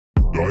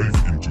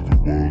dive into the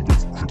world of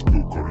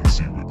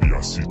cryptocurrency with the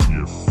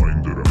CTF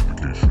Finder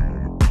application on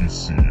a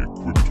PC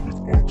equipped with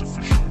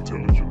artificial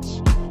intelligence.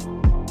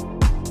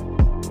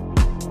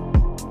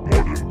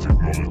 Modern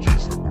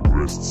technologies have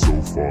progressed so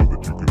far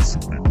that you can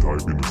simply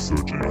type in a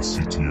search at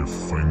CTF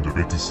Finder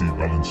BTC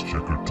balance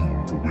checker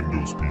tool for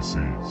Windows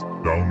PCs.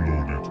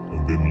 Download it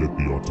and then let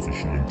the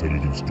artificial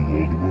intelligence do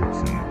all the work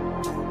for you.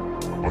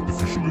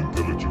 Artificial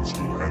intelligence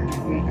will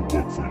handle all the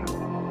work for you.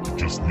 You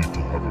just need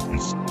to have a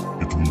PC.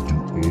 It will do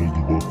all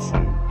the work for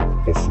you,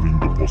 offering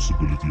the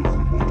possibility of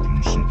remote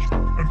usage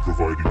and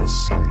providing a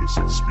seamless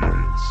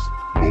experience.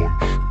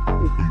 Launch,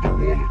 open the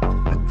wallet,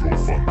 withdraw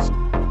funds.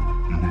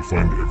 You will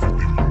find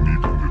everything you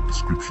need in the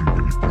description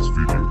beneath this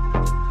video.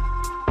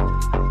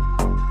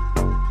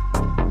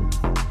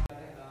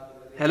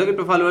 Hello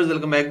crypto followers,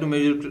 welcome back to my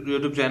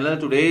YouTube channel.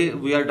 Today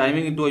we are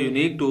diving into a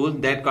unique tool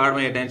that caught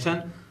my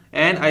attention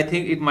and I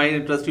think it might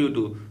interest you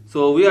too.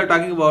 So we are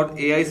talking about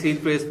AI Seed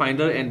Phrase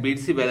Finder and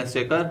BTC Balance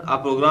Checker, a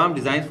program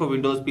designed for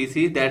Windows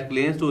PC that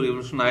claims to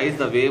revolutionize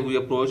the way we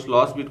approach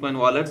lost Bitcoin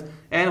wallets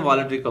and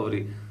wallet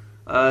recovery.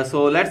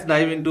 So let's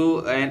dive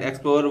into and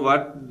explore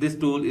what this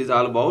tool is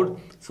all about.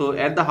 So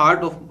at the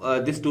heart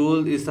of this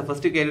tool is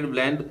sophisticated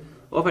blend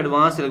of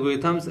advanced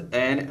algorithms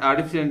and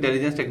artificial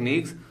intelligence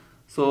techniques.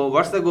 So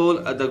what's the goal?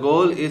 The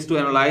goal is to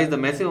analyze the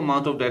massive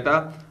amount of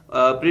data,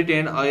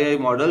 pre-trained AI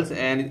models,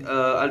 and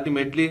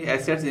ultimately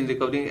assets in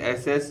recovering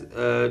access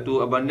to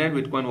abundant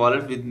Bitcoin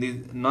wallets with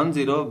these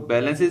non-zero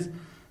balances.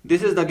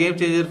 This is the game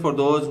changer for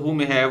those who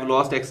may have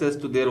lost access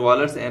to their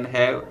wallets and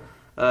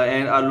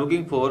are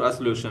looking for a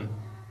solution.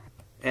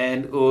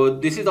 And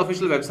this is the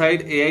official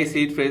website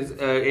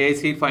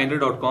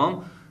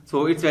aiseedfinder.com.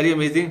 So it's very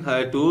amazing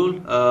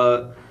tool.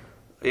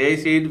 AI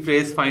Seed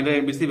Phrase Finder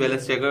and BTC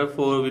Balance Checker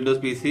for Windows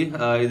PC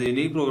is a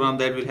unique program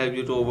that will help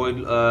you to avoid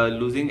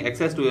losing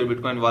access to your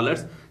Bitcoin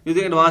wallets.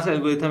 Using advanced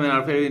algorithm and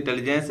artificial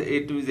intelligence,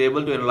 it is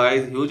able to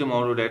analyze huge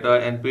amount of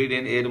data and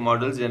pre-trained AI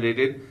models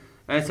generated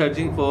and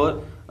searching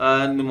for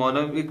a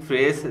mnemonic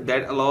phrase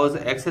that allows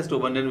access to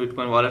abundant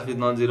Bitcoin wallets with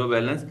non-zero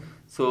balance.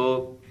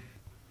 So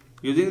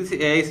using this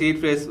AI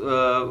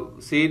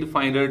Seed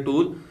Finder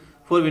tool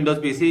for Windows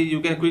PC, you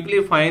can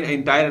quickly find an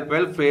entire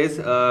 12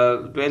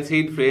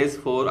 seed phrase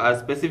for a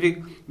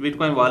specific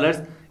Bitcoin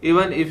wallets,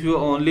 even if you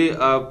only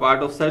are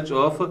part of search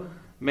of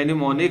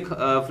mnemonic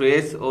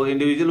phrase or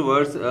individual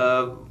words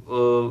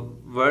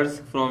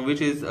from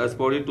which is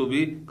supported to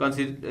be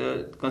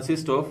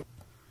consist of,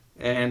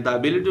 and the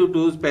ability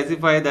to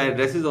specify the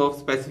addresses of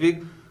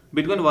specific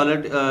Bitcoin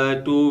wallet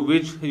to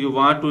which you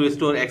want to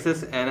restore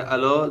access and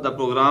allow the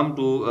program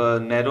to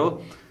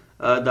narrow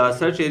the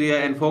search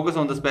area and focus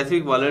on the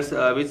specific wallets,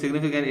 which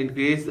significantly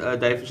increase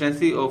the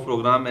efficiency of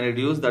program and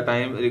reduce the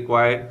time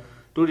required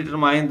to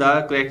determine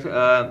the correct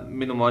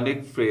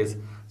mnemonic phrase.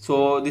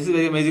 So this is a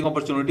very amazing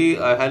opportunity.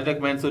 I highly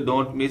recommend, so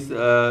don't miss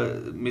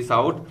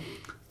out.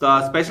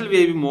 The special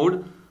VIP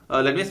mode.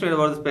 Let me explain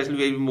about the special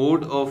VIP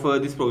mode of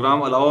this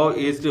program. Allow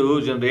is to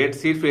generate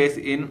seed phrase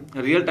in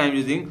real time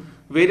using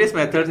various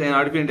methods and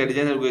artificial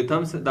intelligence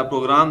algorithms. The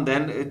program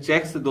then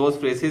checks those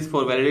phrases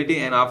for validity,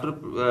 and after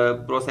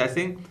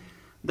processing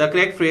the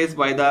correct phrase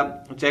by the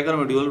checker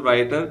module,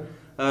 writer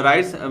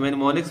writes a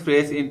mnemonic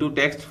phrase into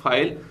text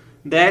file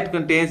that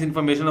contains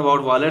information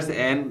about wallets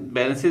and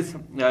balances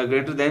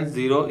greater than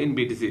zero in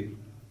BTC.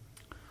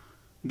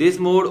 This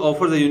mode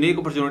offers a unique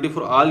opportunity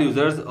for all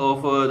users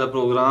of the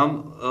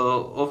program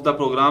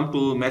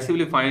to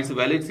massively find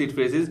valid seed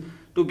phrases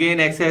to gain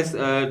access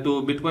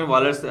to Bitcoin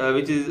wallets,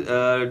 which is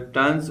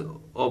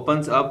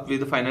opens up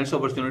with financial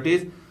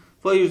opportunities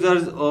for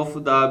users of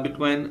the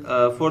Bitcoin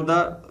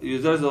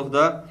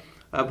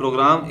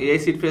program AI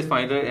Seed Phrase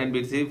Finder and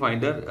BTC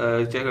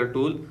Finder checker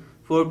tool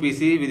for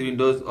PC with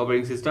Windows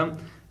operating system.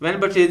 When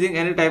purchasing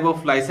any type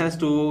of license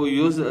to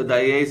use the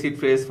AI Seed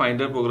Phrase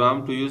Finder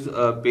program, to use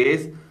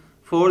pays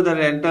for the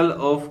rental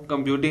of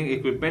computing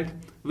equipment,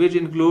 which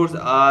includes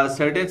a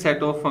certain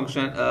set of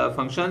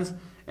functions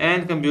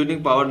and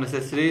computing power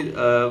necessary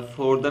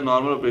for the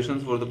normal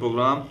operations for the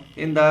program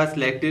in the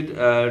selected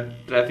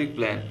traffic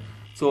plan.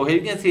 So here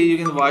you can see, you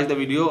can watch the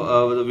video.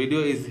 The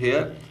video is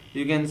here.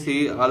 You can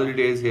see all the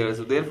details here.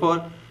 So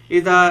therefore,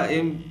 it's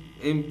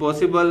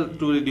impossible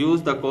to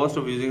reduce the cost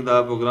of using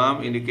the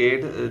program.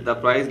 Indicate the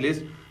price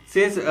list,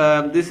 since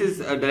this is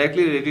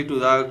directly related to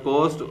the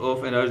cost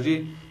of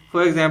energy.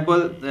 For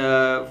example,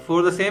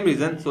 for the same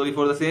reason,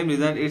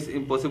 it's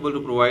impossible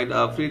to provide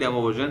a free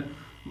demo version.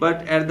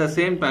 But at the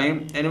same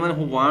time, anyone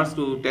who wants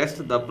to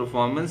test the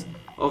performance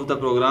of the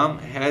program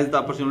has the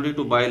opportunity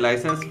to buy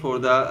license for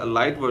the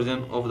light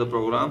version of the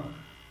program.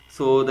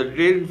 So the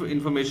detailed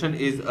information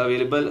is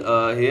available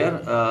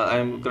here. I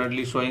am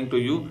currently showing to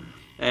you,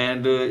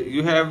 and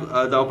you have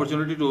the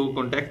opportunity to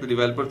contact the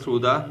developer through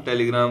the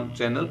Telegram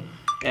channel,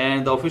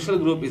 and the official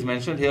group is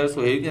mentioned here. So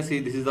here you can see,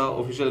 this is the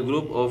official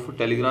group of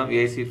Telegram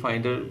AI Seed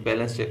Finder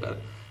Balance Checker.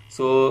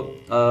 So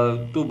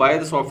to buy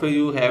the software,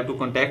 you have to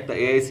contact the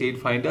AI Seed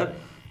Finder.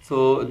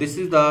 So this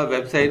is the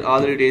website, all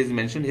the details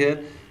mentioned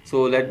here.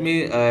 So let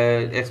me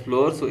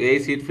explore. So AI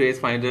seed phrase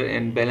finder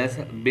and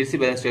BTC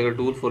balance checker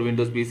tool for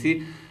Windows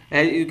PC.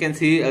 As you can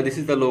see, this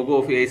is the logo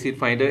of AI seed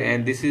finder,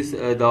 and this is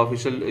the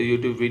official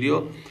YouTube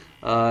video.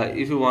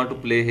 If you want to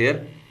play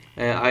here,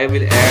 I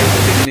will add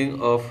the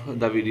beginning of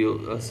the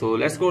video. So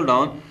let's scroll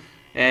down,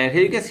 and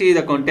here you can see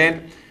the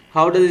content.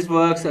 How does this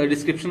works? A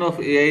description of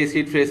AI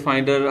seed phrase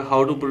finder,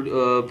 how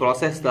to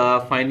process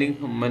the finding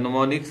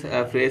mnemonics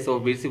phrase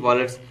of BTC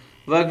wallets,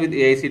 work with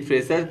AI seed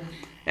phrases,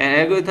 an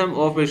algorithm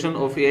operation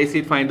of AI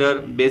seed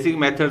finder, basic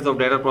methods of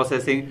data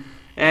processing,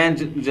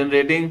 and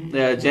generating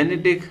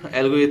genetic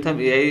algorithm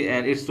AI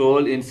and its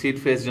role in seed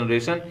phrase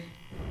generation.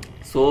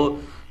 So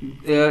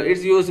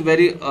it's used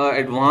very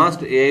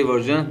advanced AI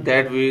version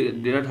that we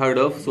didn't heard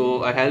of.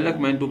 So I highly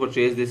recommend to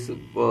purchase this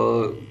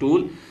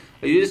tool.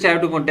 You just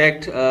have to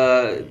contact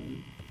the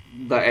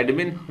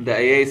admin, the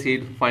AI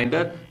seed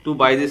finder, to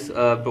buy this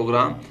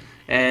program.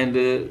 And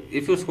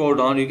if you scroll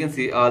down, you can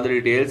see all the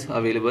details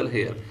available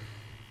here.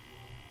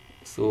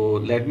 So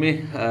let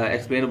me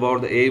explain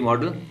about the AI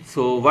model.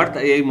 So what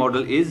the AI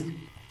model is: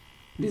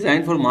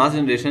 designed for mass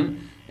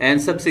generation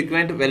and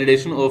subsequent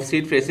validation of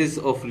seed phrases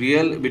of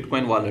real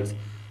Bitcoin wallets.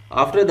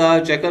 After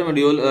the checker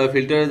module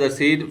filters the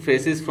seed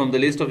phrases from the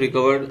list of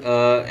recovered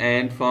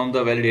and from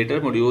the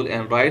validator module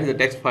and writes the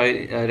text file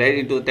right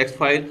into the text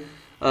file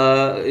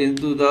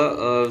into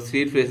the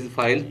seed phrases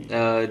file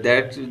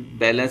that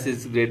balance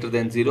is greater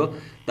than 0.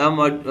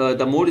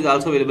 The mode is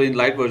also available in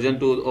light version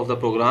 2 of the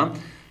program,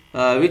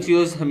 which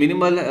use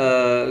minimal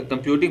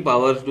computing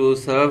power to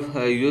serve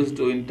used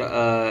to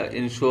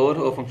ensure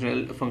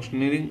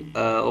functioning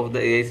of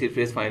the AI seed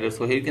phrase finder.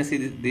 So here you can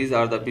see these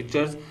are the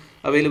pictures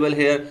available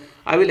here.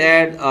 I will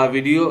add a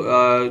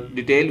video,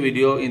 detailed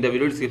video in the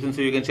video description,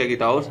 so you can check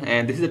it out.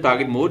 And this is the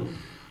target mode.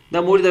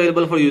 The mode is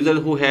available for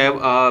users who have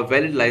a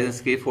valid license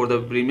key for the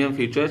premium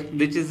feature,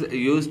 which is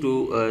used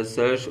to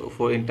search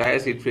for entire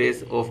seed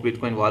phrase of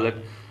Bitcoin wallet,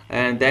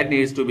 and that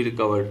needs to be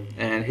recovered.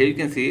 And here you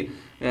can see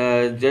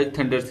Judge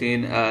Thunder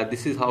scene.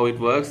 This is how it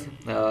works.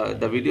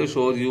 The video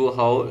shows you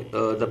how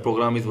the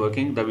program is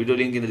working. The video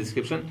link in the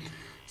description.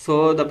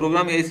 So the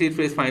program AI seed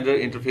phrase finder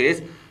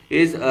interface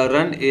is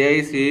run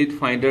AI seed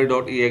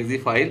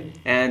finder.exe file,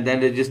 and then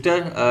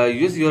register.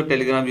 Use your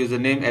Telegram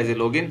username as a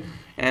login,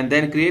 and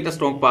then create a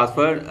strong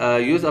password.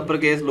 Use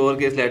uppercase,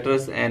 lowercase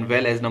letters, and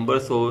well as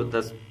numbers. So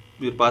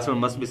your password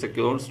must be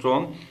secure,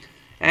 strong,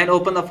 and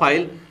open the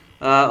file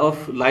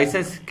of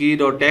license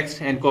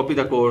key.txt and copy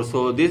the code.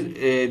 So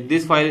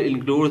this file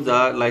includes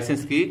the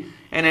license key,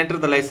 and enter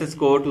the license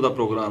code to the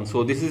program.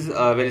 So this is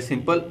very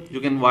simple.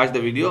 You can watch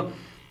the video,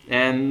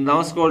 and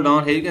now scroll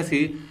down. Here you can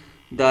see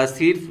the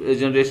seed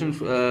generation,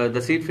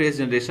 the seed phrase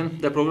generation.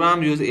 The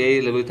program uses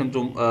AI algorithm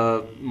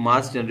to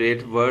mass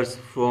generate words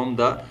from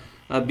the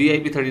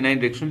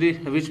BIP39 dictionary,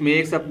 which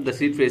makes up the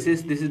seed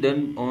phrases. This is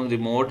done on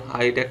remote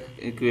high-tech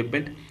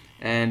equipment.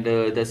 And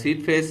the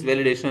seed phrase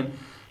validation.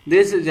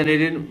 This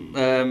generated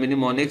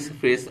mnemonics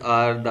phrase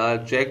are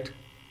checked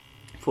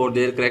for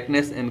their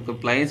correctness and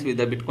compliance with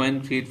the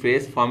Bitcoin seed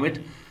phrase format,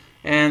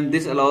 and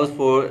this allows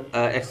for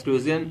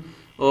exclusion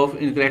of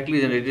incorrectly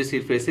generated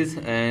seed phrases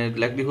and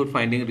likelihood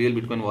finding real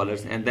Bitcoin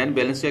wallets. And then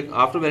balance check.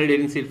 After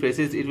validating seed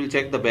phrases, it will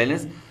check the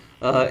balance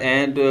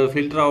and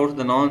filter out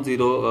the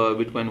non-zero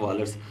Bitcoin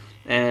wallets.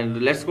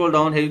 And let's scroll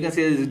down. Here you can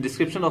see the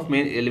description of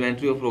main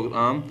elementary of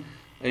program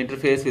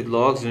interface with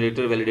logs,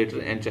 generator,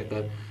 validator, and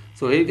checker.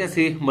 So here you can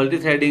see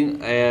multi-threading,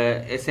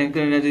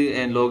 asynchronous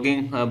and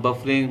logging,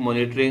 buffering,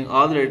 monitoring.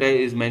 All the data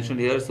is mentioned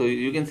here. So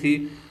you can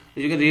see,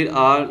 you can read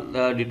all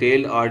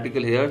detailed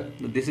article here.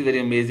 This is very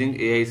amazing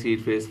AI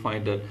seed phrase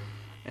finder.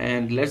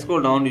 And let's go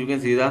down. You can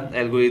see the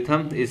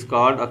algorithm is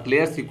called a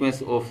clear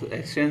sequence of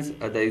actions,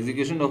 the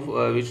execution of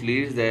which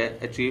leads the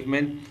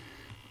achievement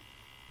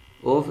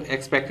of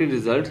expected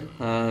result.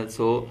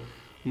 So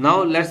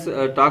now let's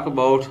talk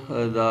about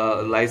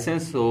the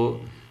license.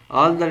 So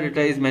all the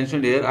data is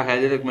mentioned here. I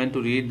highly recommend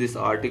to read this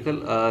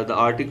article. The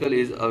article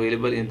is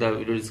available in the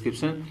video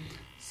description.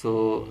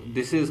 So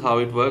this is how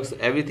it works.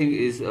 Everything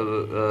is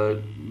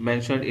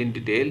mentioned in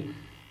detail.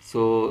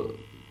 So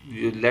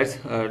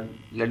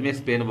let me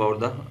explain about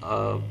the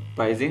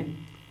pricing.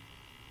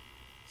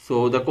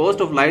 So the cost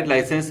of light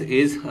license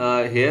is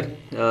here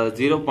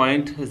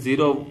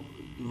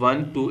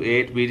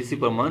 0.0128 BTC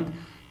per month,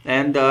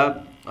 and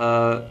the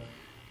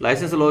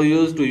license allows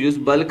you to use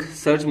bulk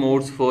search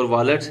modes for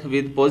wallets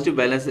with positive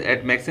balance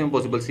at maximum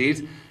possible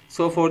seeds.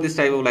 So for this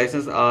type of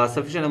license, a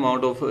sufficient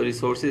amount of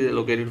resources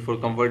allocated for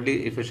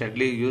comfortably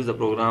efficiently use the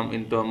program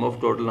in terms of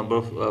total number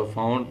of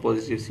found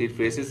positive seed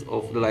phrases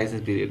of the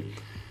license period.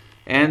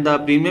 And the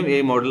premium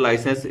A model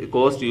license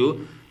cost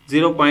you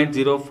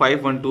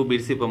 0.0512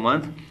 BTC per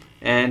month,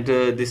 and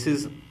this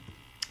is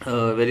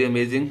a very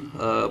amazing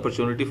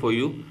opportunity for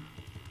you.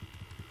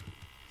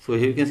 So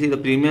here you can see the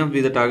premium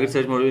with the target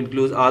search module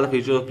includes all the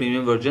features of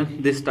premium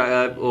version. This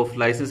type of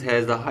license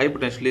has the high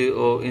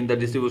potential in the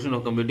distribution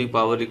of computing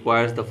power,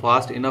 requires the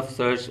fast enough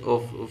search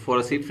for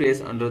a seed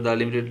phrase under the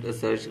limited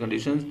search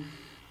conditions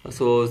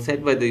so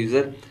set by the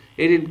user.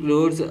 It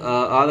includes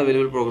all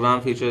available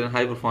program features and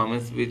high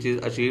performance, which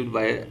is achieved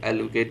by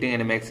allocating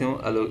a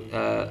maximum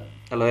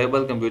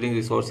allowable computing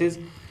resources.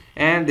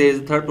 And there is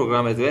a third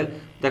program as well.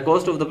 The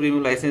cost of the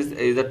premium license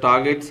is the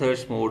target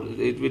search mode.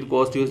 It will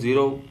cost you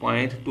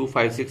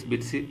 0.256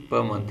 bits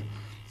per month.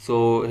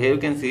 So here you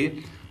can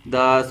see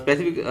the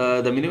specific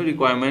the minimum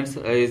requirements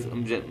is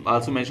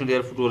also mentioned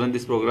here to run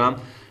this program.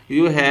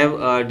 You have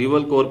a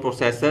dual core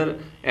processor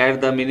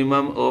at the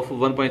minimum of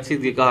 1.6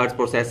 gigahertz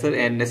processor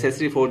and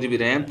necessary 4 GB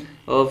RAM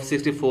of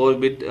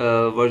 64-bit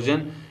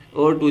version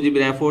or 2 GB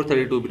RAM for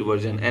 32-bit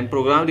version, and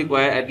program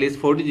require at least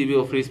 40 GB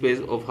of free space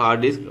of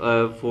hard disk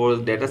for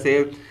data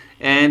save,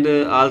 and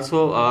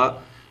also a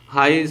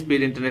high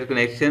speed internet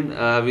connection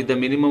with the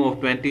minimum of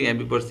 20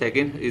 MB per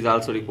second is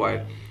also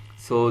required.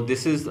 So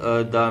this is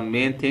the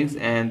main things,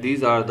 and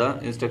these are the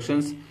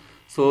instructions.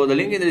 So the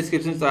link in the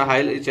description, so I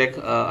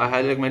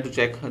highly recommend to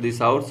check this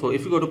out. So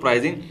if you go to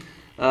pricing,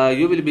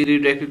 you will be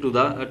redirected to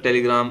the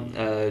Telegram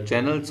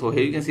channel. So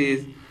here you can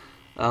see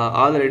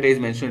all the data is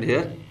mentioned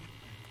here.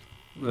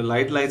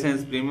 Light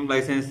license, premium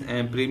license,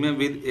 and premium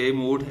with A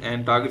mode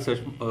and target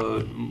search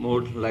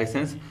mode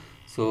license.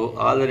 So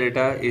all the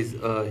data is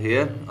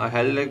here. I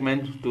highly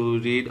recommend to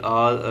read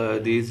all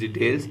these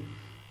details.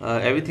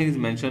 Everything is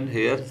mentioned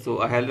here.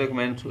 So I highly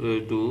recommend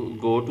to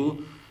go to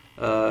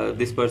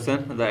this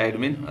person, the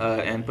admin,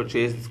 and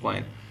purchase this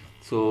coin.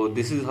 So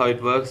this is how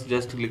it works.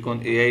 Just click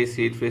on AI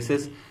seed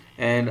phrases,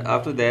 and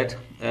after that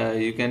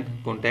you can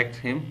contact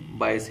him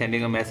by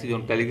sending a message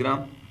on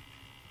Telegram.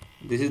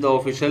 This is the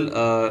official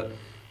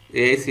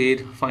AI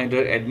Seed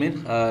Finder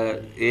admin,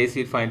 AI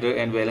Seed Finder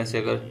and Balance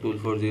Checker Tool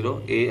 40,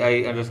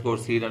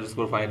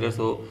 AI_seed_finder.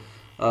 So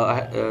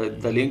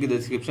the link in the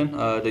description,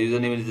 the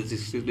username is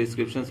in the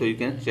description, so you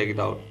can check it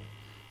out.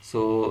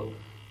 So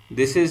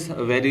this is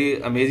a very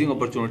amazing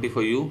opportunity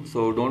for you,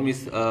 so don't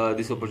miss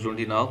this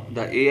opportunity now.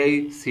 The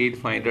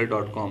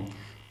AISeedFinder.com.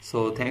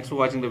 So thanks for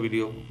watching the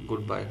video.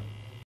 Goodbye.